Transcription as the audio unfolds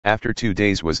After 2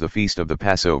 days was the feast of the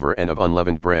Passover and of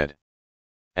unleavened bread.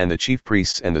 And the chief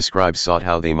priests and the scribes sought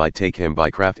how they might take him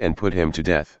by craft and put him to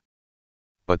death.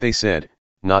 But they said,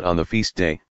 Not on the feast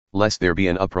day, lest there be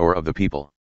an uproar of the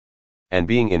people. And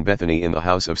being in Bethany in the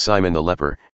house of Simon the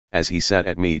leper, as he sat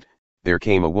at meat, there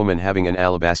came a woman having an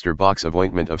alabaster box of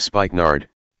ointment of spikenard,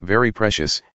 very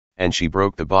precious, and she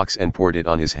broke the box and poured it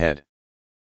on his head.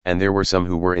 And there were some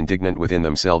who were indignant within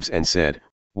themselves and said,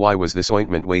 Why was this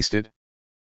ointment wasted?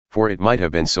 For it might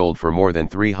have been sold for more than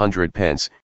 300 pence,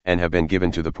 and have been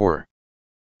given to the poor.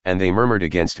 And they murmured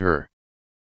against her.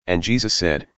 And Jesus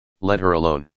said, Let her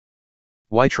alone.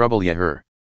 Why trouble ye her?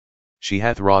 She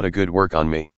hath wrought a good work on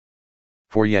me.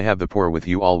 For ye have the poor with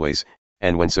you always,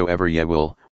 and whensoever ye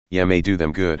will, ye may do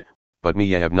them good, but me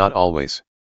ye have not always.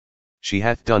 She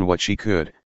hath done what she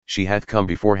could, she hath come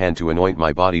beforehand to anoint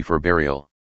my body for burial.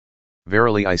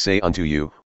 Verily I say unto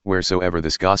you, wheresoever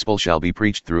this gospel shall be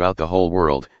preached throughout the whole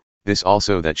world, this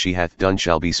also that she hath done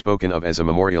shall be spoken of as a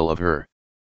memorial of her.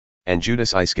 And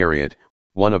Judas Iscariot,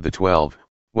 one of the 12,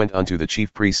 went unto the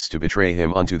chief priests to betray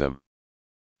him unto them.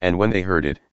 And when they heard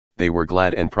it, they were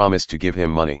glad and promised to give him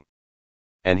money.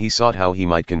 And he sought how he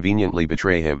might conveniently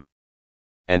betray him.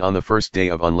 And on the first day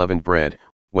of unleavened bread,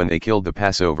 when they killed the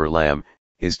Passover lamb,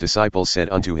 his disciples said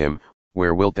unto him,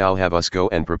 Where wilt thou have us go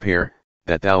and prepare,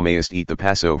 that thou mayest eat the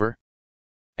Passover?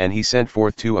 And he sent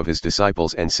forth 2 of his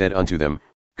disciples and said unto them,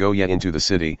 Go ye into the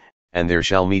city, and there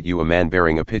shall meet you a man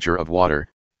bearing a pitcher of water,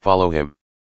 follow him.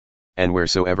 And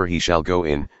wheresoever he shall go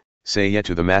in, say ye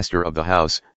to the master of the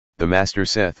house, The master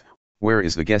saith, Where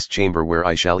is the guest chamber where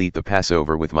I shall eat the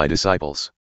Passover with my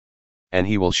disciples? And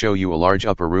he will show you a large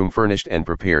upper room furnished and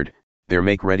prepared, there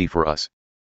make ready for us.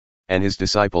 And his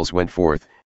disciples went forth,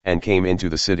 and came into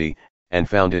the city, and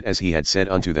found it as he had said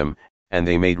unto them, and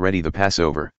they made ready the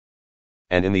Passover.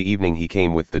 And in the evening he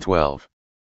came with the 12.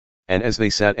 And as they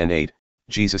sat and ate,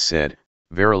 Jesus said,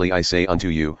 Verily I say unto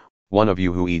you, one of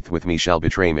you who eateth with me shall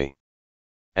betray me.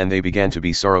 And they began to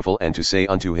be sorrowful and to say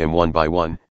unto him one by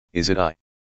one, Is it I?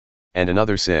 And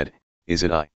another said, Is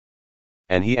it I?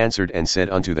 And he answered and said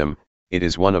unto them, It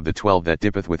is one of the 12 that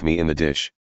dippeth with me in the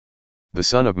dish. The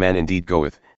Son of Man indeed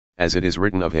goeth, as it is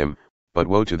written of him, but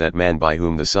woe to that man by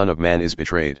whom the Son of Man is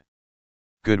betrayed.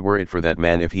 Good were it for that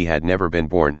man if he had never been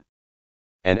born.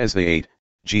 And as they ate,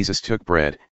 Jesus took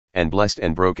bread, and blessed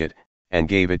and broke it, and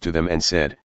gave it to them and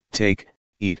said, Take,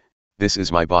 eat, this is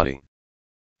my body.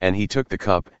 And he took the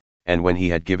cup, and when he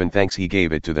had given thanks he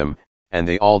gave it to them, and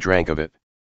they all drank of it.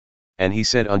 And he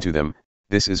said unto them,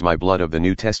 This is my blood of the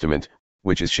New Testament,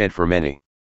 which is shed for many.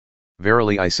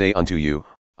 Verily I say unto you,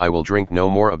 I will drink no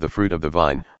more of the fruit of the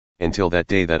vine, until that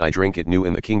day that I drink it new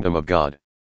in the kingdom of God.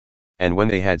 And when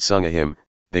they had sung a hymn,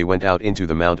 they went out into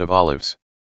the Mount of Olives.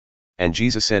 And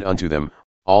Jesus said unto them,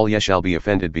 All ye shall be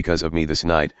offended because of me this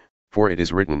night, for it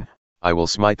is written, I will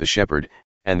smite the shepherd,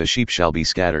 and the sheep shall be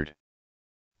scattered.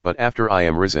 But after I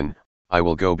am risen, I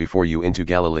will go before you into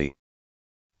Galilee.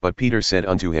 But Peter said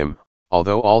unto him,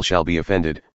 Although all shall be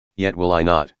offended, yet will I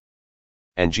not.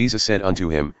 And Jesus said unto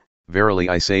him, Verily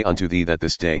I say unto thee that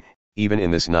this day, even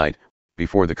in this night,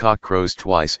 before the cock crows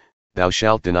twice, thou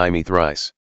shalt deny me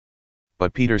thrice.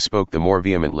 But Peter spoke the more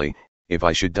vehemently, If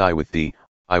I should die with thee,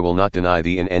 I will not deny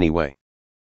thee in any way.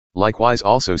 Likewise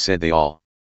also said they all.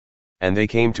 And they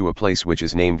came to a place which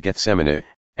is named Gethsemane,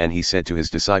 and he said to his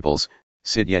disciples,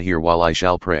 Sit ye here while I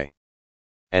shall pray.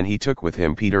 And he took with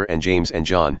him Peter and James and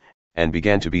John, and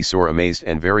began to be sore amazed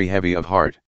and very heavy of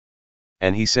heart.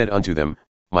 And he said unto them,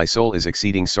 My soul is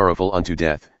exceeding sorrowful unto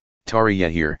death, tarry ye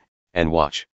here, and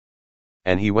watch.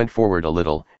 And he went forward a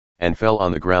little, and fell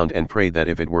on the ground and prayed that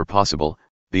if it were possible,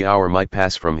 the hour might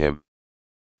pass from him.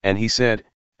 And he said,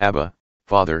 Abba,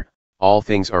 Father, all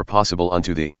things are possible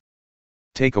unto thee.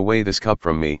 Take away this cup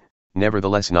from me,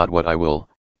 nevertheless not what I will,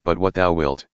 but what thou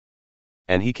wilt.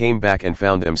 And he came back and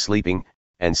found them sleeping,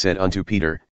 and said unto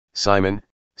Peter, Simon,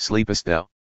 sleepest thou?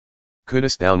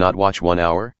 Couldest thou not watch 1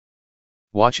 hour?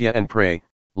 Watch ye and pray,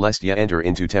 lest ye enter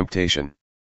into temptation.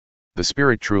 The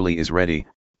spirit truly is ready,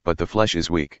 but the flesh is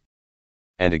weak.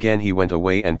 And again he went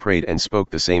away and prayed and spoke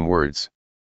the same words.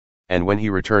 And when he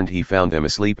returned he found them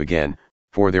asleep again,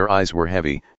 for their eyes were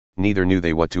heavy, neither knew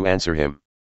they what to answer him.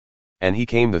 And he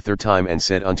came the 3rd time and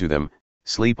said unto them,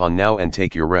 Sleep on now and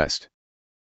take your rest.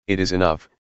 It is enough,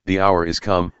 the hour is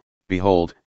come,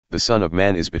 behold, the Son of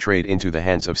Man is betrayed into the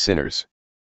hands of sinners.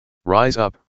 Rise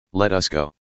up, let us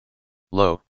go.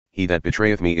 Lo, he that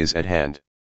betrayeth me is at hand.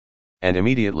 And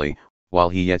immediately, while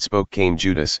he yet spoke came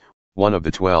Judas, one of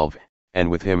the 12, and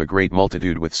with him a great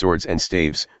multitude with swords and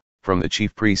staves, from the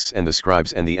chief priests and the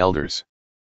scribes and the elders.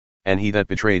 And he that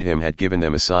betrayed him had given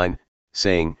them a sign,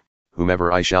 saying,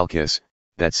 Whomever I shall kiss,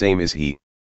 that same is he.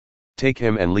 Take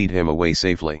him and lead him away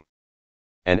safely.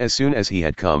 And as soon as he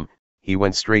had come, he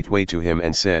went straightway to him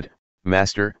and said,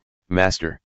 Master,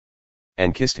 Master,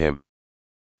 and kissed him.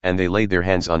 And they laid their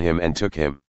hands on him and took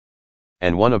him.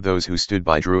 And one of those who stood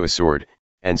by drew a sword,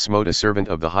 and smote a servant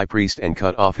of the high priest and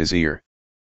cut off his ear.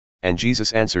 And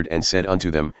Jesus answered and said unto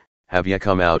them, Have ye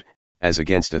come out, as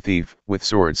against a thief, with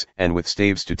swords and with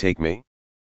staves to take me?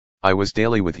 I was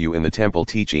daily with you in the temple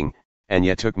teaching, and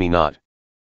ye took me not.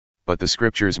 But the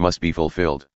scriptures must be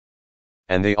fulfilled.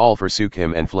 And they all forsook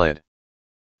him and fled.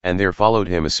 And there followed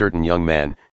him a certain young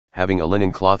man, having a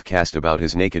linen cloth cast about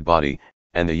his naked body,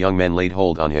 and the young men laid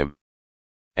hold on him.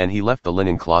 And he left the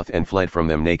linen cloth and fled from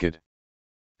them naked.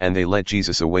 And they led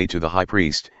Jesus away to the high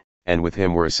priest, and with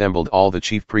him were assembled all the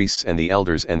chief priests and the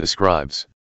elders and the scribes.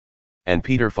 And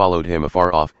Peter followed him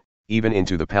afar off, even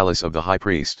into the palace of the high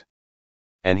priest.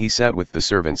 And he sat with the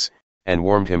servants, and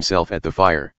warmed himself at the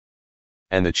fire.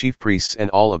 And the chief priests and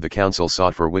all of the council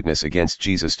sought for witness against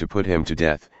Jesus to put him to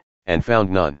death, and found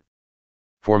none.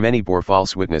 For many bore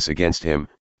false witness against him,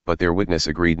 but their witness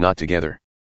agreed not together.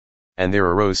 And there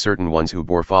arose certain ones who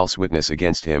bore false witness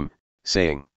against him,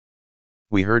 saying,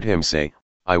 We heard him say,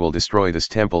 I will destroy this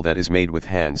temple that is made with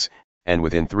hands, and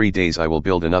within 3 days I will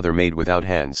build another made without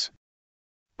hands.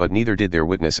 But neither did their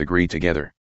witness agree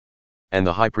together. And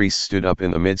the high priest stood up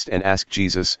in the midst and asked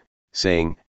Jesus,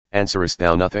 saying, Answerest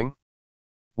thou nothing?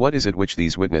 What is it which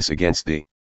these witness against thee?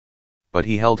 But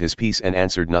he held his peace and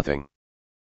answered nothing.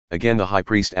 Again the high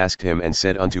priest asked him and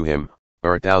said unto him,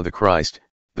 Art thou the Christ,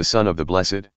 the Son of the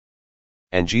Blessed?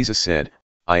 And Jesus said,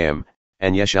 I am,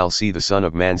 and ye shall see the Son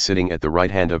of Man sitting at the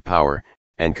right hand of power,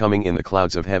 and coming in the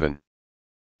clouds of heaven.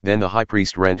 Then the high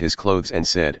priest rent his clothes and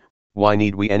said, Why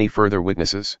need we any further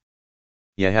witnesses?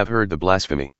 Ye have heard the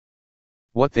blasphemy.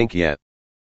 What think ye?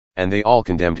 And they all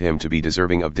condemned him to be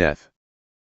deserving of death.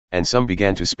 And some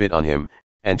began to spit on him,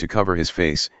 and to cover his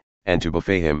face, and to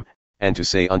buffet him, and to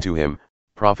say unto him,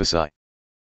 Prophesy.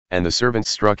 And the servants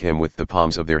struck him with the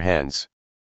palms of their hands.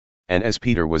 And as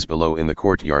Peter was below in the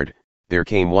courtyard, there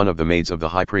came one of the maids of the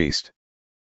high priest.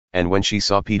 And when she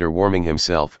saw Peter warming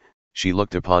himself, she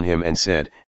looked upon him and said,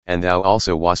 And thou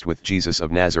also wast with Jesus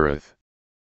of Nazareth.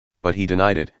 But he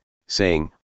denied it,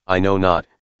 saying, I know not,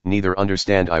 neither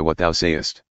understand I what thou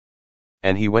sayest.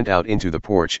 And he went out into the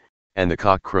porch, and the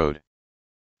cock crowed.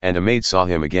 And a maid saw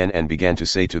him again and began to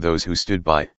say to those who stood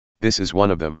by, This is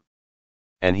one of them.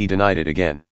 And he denied it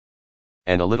again.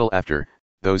 And a little after,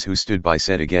 those who stood by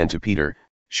said again to Peter,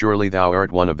 Surely thou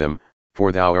art one of them,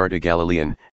 for thou art a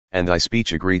Galilean, and thy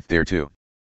speech agreeth thereto.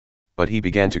 But he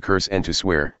began to curse and to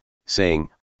swear, saying,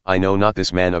 I know not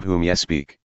this man of whom ye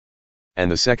speak.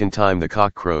 And the second time the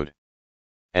cock crowed.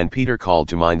 And Peter called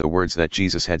to mind the words that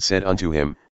Jesus had said unto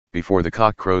him, Before the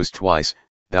cock crows twice,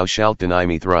 thou shalt deny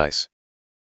me thrice.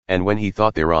 And when he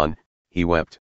thought thereon, he wept.